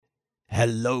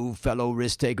Hello, fellow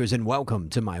risk takers, and welcome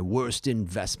to my worst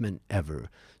investment ever.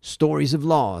 Stories of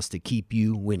loss to keep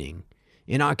you winning.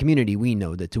 In our community, we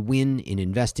know that to win in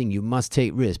investing, you must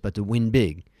take risk, but to win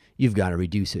big, you've got to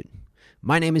reduce it.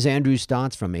 My name is Andrew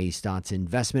Stotz from A. Stotz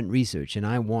Investment Research, and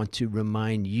I want to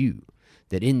remind you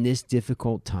that in this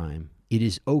difficult time, it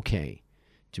is okay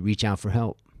to reach out for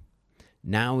help.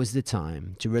 Now is the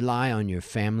time to rely on your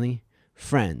family,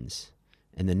 friends,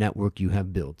 and the network you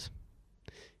have built.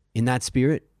 In that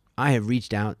spirit, I have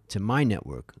reached out to my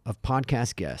network of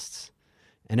podcast guests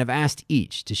and have asked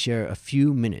each to share a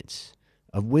few minutes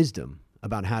of wisdom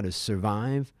about how to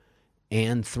survive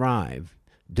and thrive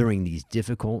during these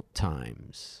difficult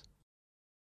times.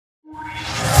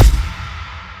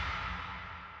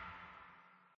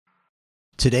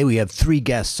 Today we have three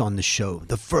guests on the show.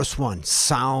 The first one,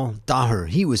 Saul Daher.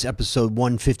 He was episode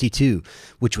 152,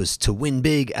 which was to win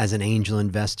big as an angel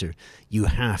investor. You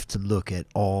have to look at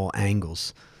all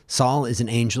angles. Saul is an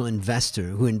angel investor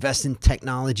who invests in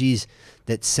technologies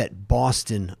that set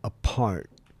Boston apart.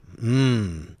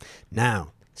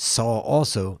 Now, Saul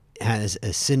also has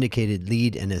a syndicated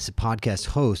lead and is a podcast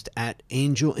host at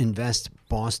Angel Invest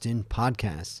Boston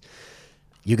Podcasts.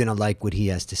 You're going to like what he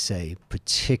has to say,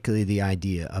 particularly the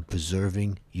idea of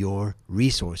preserving your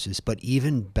resources, but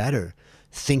even better,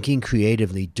 thinking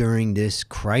creatively during this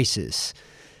crisis.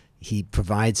 He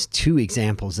provides two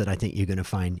examples that I think you're going to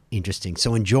find interesting.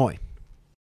 So enjoy.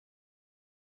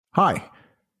 Hi,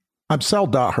 I'm Sal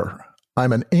Daher.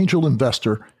 I'm an angel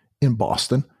investor in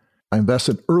Boston. I invest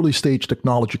in early stage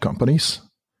technology companies.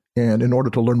 And in order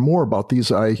to learn more about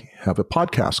these, I have a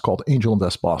podcast called Angel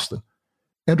Invest Boston.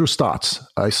 Andrew Stotz,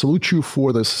 I salute you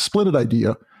for this splendid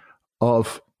idea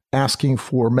of asking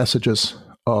for messages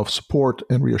of support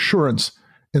and reassurance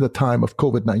in the time of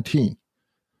COVID-19.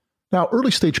 Now, early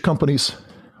stage companies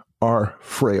are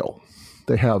frail.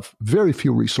 They have very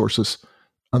few resources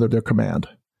under their command.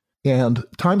 And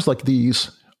times like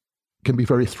these can be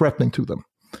very threatening to them.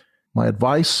 My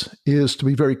advice is to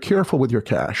be very careful with your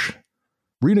cash.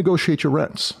 Renegotiate your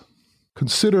rents.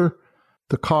 Consider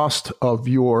the cost of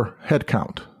your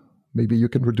headcount. Maybe you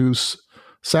can reduce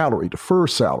salary, defer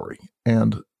salary,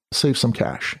 and save some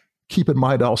cash. Keep in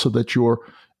mind also that your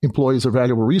employees are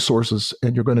valuable resources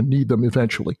and you're going to need them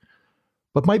eventually.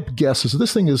 But my guess is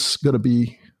this thing is going to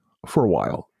be for a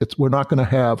while. We're not going to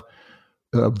have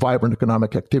vibrant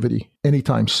economic activity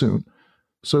anytime soon.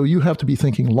 So you have to be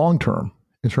thinking long-term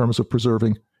in terms of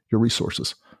preserving your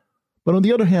resources. But on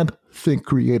the other hand, think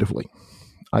creatively.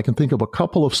 I can think of a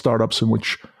couple of startups in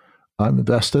which I'm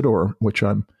invested or which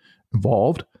I'm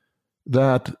involved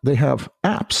that they have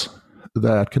apps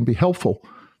that can be helpful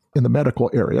in the medical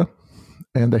area,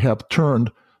 and they have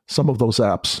turned some of those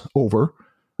apps over.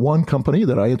 One company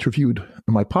that I interviewed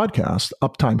in my podcast,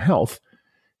 Uptime Health,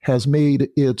 has made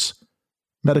its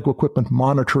medical equipment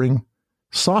monitoring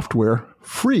software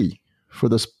free for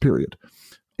this period.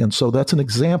 And so that's an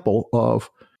example of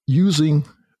using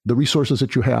the resources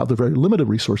that you have, the very limited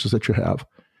resources that you have,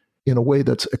 in a way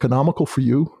that's economical for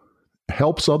you,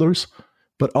 helps others,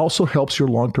 but also helps your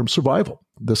long-term survival.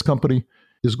 This company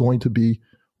is going to be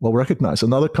well recognized.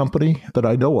 Another company that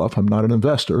I know of, I'm not an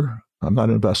investor in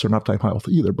Uptime Health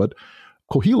either, but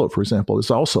Cohilo, for example, is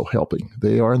also helping.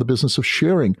 They are in the business of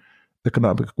sharing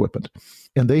economic equipment.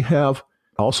 And they have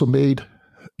also made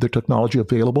their technology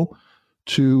available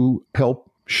to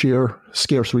help share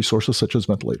scarce resources such as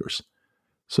ventilators.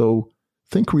 So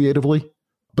think creatively,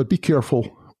 but be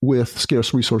careful with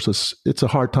scarce resources. It's a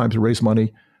hard time to raise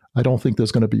money. I don't think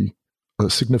there's going to be a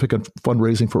significant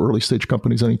fundraising for early stage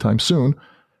companies anytime soon.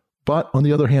 But on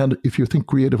the other hand, if you think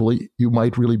creatively, you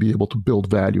might really be able to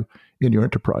build value in your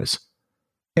enterprise.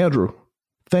 Andrew,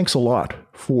 thanks a lot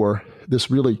for this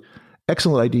really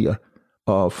excellent idea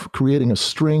of creating a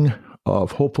string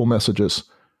of hopeful messages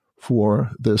for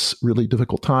this really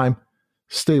difficult time.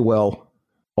 Stay well.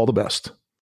 All the best.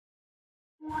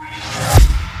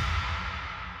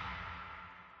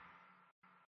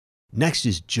 Next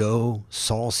is Joe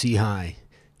Saul-Sehy.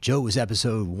 Joe was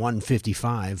episode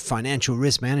 155. Financial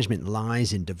risk management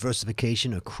lies in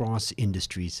diversification across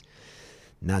industries.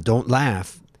 Now, don't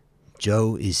laugh.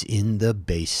 Joe is in the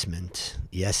basement.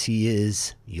 Yes, he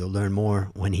is. You'll learn more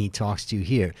when he talks to you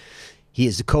here. He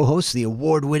is the co-host of the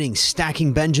award-winning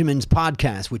Stacking Benjamins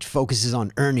podcast, which focuses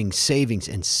on earning, savings,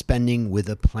 and spending with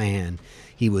a plan.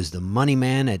 He was the money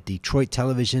man at Detroit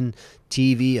Television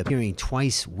TV, appearing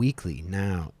twice weekly.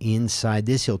 Now, inside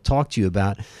this, he'll talk to you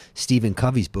about Stephen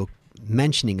Covey's book,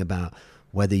 mentioning about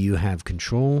whether you have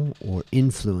control or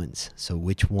influence. So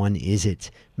which one is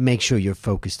it? Make sure you're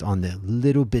focused on the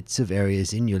little bits of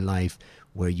areas in your life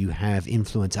where you have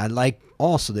influence. I like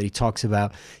also that he talks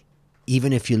about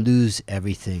even if you lose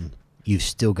everything, you've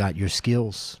still got your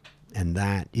skills. And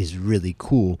that is really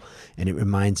cool. And it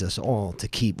reminds us all to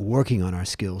keep working on our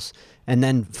skills. And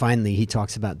then finally, he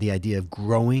talks about the idea of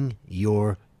growing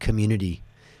your community.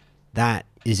 That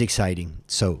is exciting.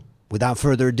 So without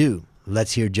further ado,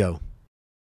 let's hear Joe.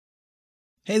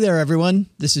 Hey there, everyone.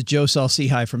 This is Joe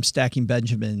Saul-Sehy from Stacking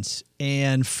Benjamins.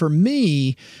 And for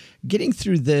me, getting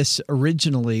through this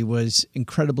originally was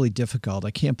incredibly difficult.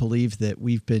 I can't believe that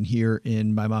we've been here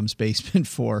in my mom's basement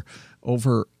for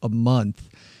over a month.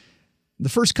 The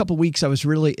first couple of weeks, I was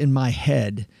really in my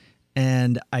head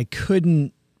and I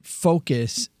couldn't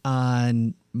focus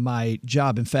on my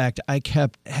job. In fact, I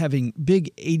kept having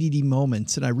big ADD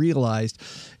moments, and I realized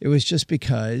it was just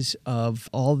because of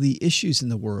all the issues in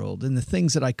the world and the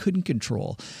things that I couldn't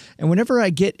control. And whenever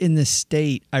I get in this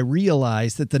state, I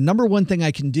realize that the number one thing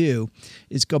I can do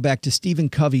is go back to Stephen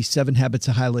Covey's 7 Habits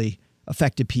of Highly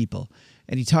Effective People.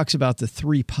 And he talks about the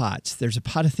 3 pots. There's a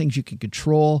pot of things you can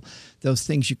control, those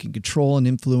things you can control and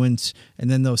influence,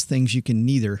 and then those things you can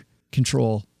neither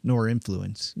control nor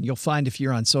influence. You'll find if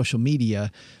you're on social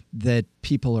media that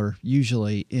people are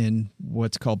usually in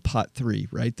what's called pot 3,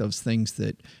 right? Those things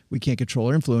that we can't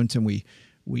control or influence, and we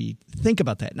think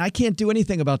about that. And I can't do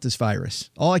anything about this virus.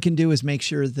 All I can do is make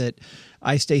sure that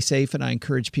I stay safe, and I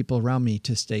encourage people around me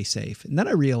to stay safe. And then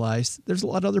I realized there's a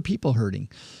lot of other people hurting,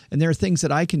 and there are things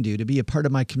that I can do to be a part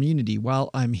of my community while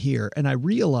I'm here. And I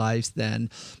realized then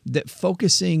that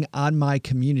focusing on my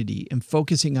community and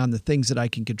focusing on the things that I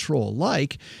can control,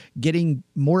 like getting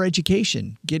more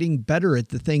education, getting better at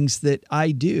the things that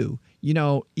I do. You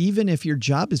know, even if your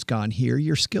job is gone here,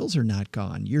 your skills are not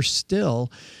gone. You're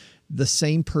still the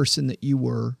same person that you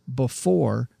were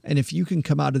before. And if you can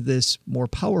come out of this more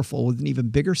powerful with an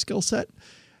even bigger skill set,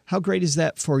 how great is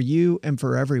that for you and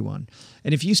for everyone?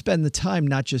 And if you spend the time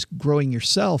not just growing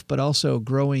yourself, but also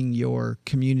growing your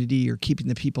community or keeping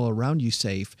the people around you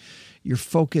safe, you're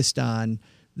focused on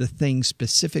the things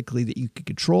specifically that you can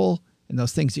control and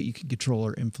those things that you can control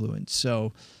or influence.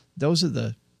 So those are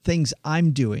the things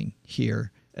I'm doing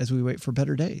here as we wait for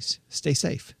better days. Stay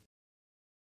safe.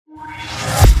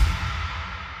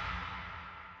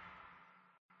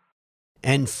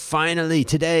 And finally,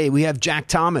 today we have Jack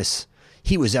Thomas.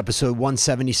 He was episode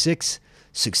 176,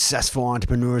 Successful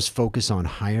Entrepreneurs Focus on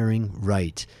Hiring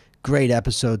Right. Great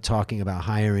episode talking about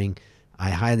hiring.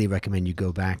 I highly recommend you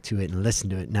go back to it and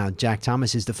listen to it. Now, Jack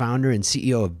Thomas is the founder and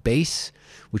CEO of Base,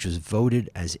 which was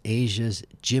voted as Asia's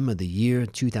Gym of the Year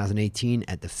 2018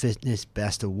 at the Fitness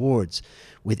Best Awards.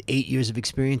 With 8 years of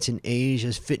experience in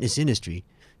Asia's fitness industry,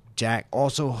 Jack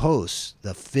also hosts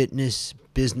the Fitness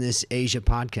Business Asia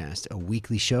podcast, a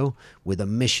weekly show with a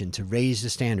mission to raise the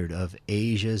standard of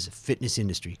Asia's fitness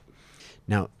industry.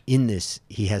 Now, in this,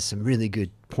 he has some really good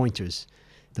pointers.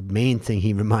 The main thing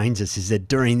he reminds us is that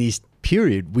during this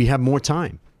period, we have more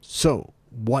time. So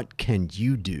what can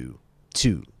you do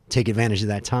to take advantage of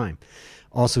that time?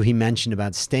 Also, he mentioned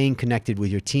about staying connected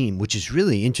with your team, which is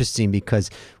really interesting because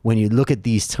when you look at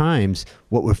these times,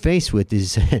 what we're faced with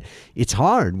is it's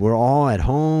hard. We're all at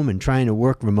home and trying to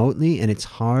work remotely, and it's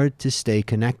hard to stay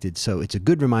connected. So it's a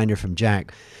good reminder from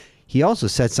Jack. He also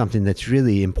said something that's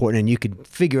really important, and you could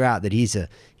figure out that he's a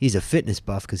fitness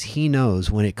buff because he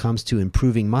knows when it comes to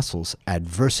improving muscles,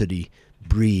 adversity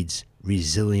breeds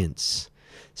resilience.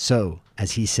 So,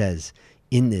 as he says,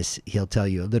 in this, he'll tell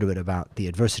you a little bit about the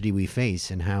adversity we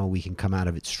face and how we can come out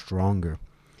of it stronger.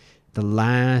 The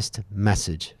last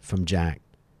message from Jack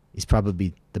is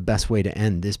probably the best way to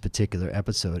end this particular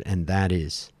episode, and that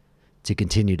is to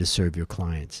continue to serve your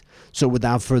clients. So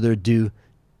without further ado,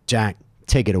 Jack,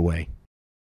 take it away.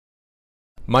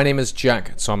 My name is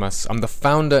Jack Thomas. I'm the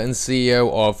founder and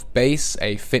CEO of Base,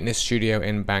 a fitness studio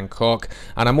in Bangkok,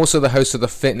 and I'm also the host of the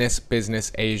Fitness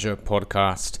Business Asia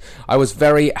podcast. I was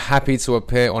very happy to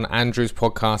appear on Andrew's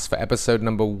podcast for episode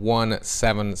number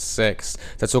 176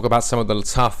 to talk about some of the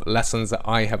tough lessons that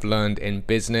I have learned in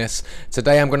business.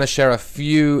 Today I'm going to share a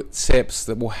few tips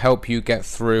that will help you get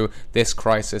through this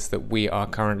crisis that we are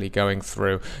currently going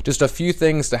through. Just a few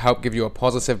things to help give you a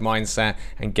positive mindset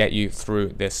and get you through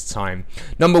this time.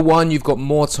 Number one, you've got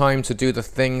more time to do the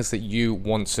things that you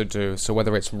want to do. So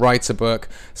whether it's write a book,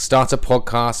 start a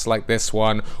podcast like this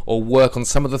one, or work on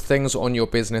some of the things on your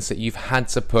business that you've had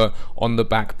to put on the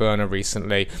back burner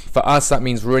recently. For us, that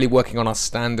means really working on our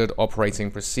standard operating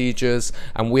procedures.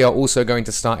 And we are also going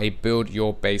to start a Build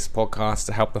Your Base podcast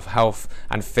to help the health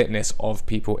and fitness of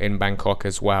people in Bangkok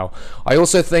as well. I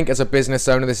also think as a business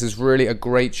owner, this is really a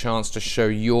great chance to show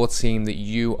your team that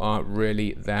you are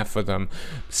really there for them.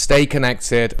 Stay connected.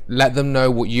 connected. Let them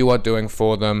know what you are doing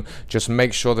for them. Just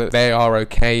make sure that they are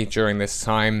okay during this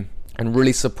time, and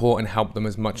really support and help them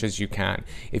as much as you can.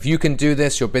 If you can do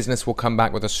this, your business will come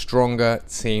back with a stronger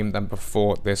team than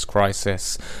before this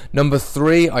crisis. Number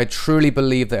 3, I truly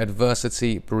believe that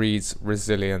adversity breeds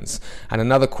resilience. And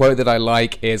another quote that I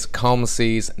like is, calm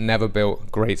seas never built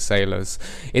great sailors.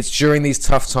 It's during these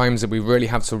tough times that we really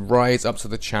have to rise up to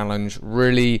the challenge,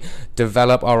 really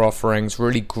develop our offerings,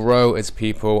 really grow as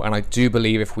people. And I do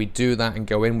believe if we do that and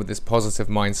go in with this positive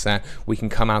mindset, we can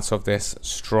come out of this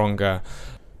stronger.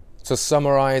 To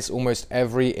summarize, almost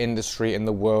every industry in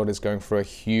the world is going through a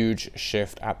huge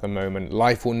shift at the moment.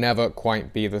 Life will never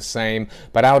quite be the same,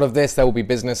 but out of this, there will be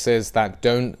businesses that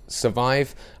don't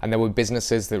survive, and there will be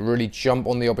businesses that really jump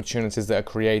on the opportunities that are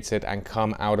created and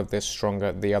come out of this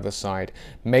stronger the other side.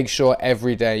 Make sure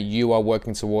every day you are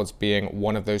working towards being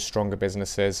one of those stronger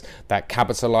businesses that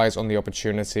capitalize on the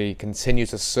opportunity, continue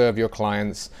to serve your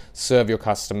clients, serve your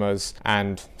customers,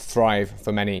 and thrive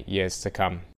for many years to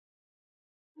come.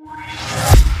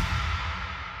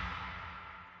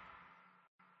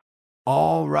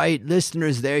 All right,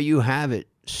 listeners, there you have it.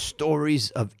 Stories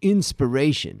of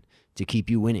inspiration to keep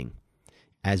you winning.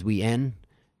 As we end,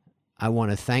 I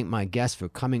want to thank my guests for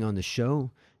coming on the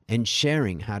show and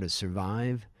sharing how to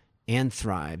survive and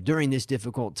thrive during this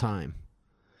difficult time.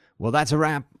 Well, that's a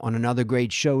wrap on another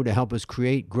great show to help us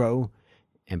create, grow,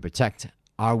 and protect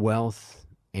our wealth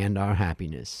and our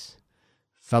happiness.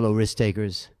 Fellow risk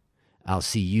takers, I'll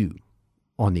see you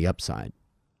on the upside.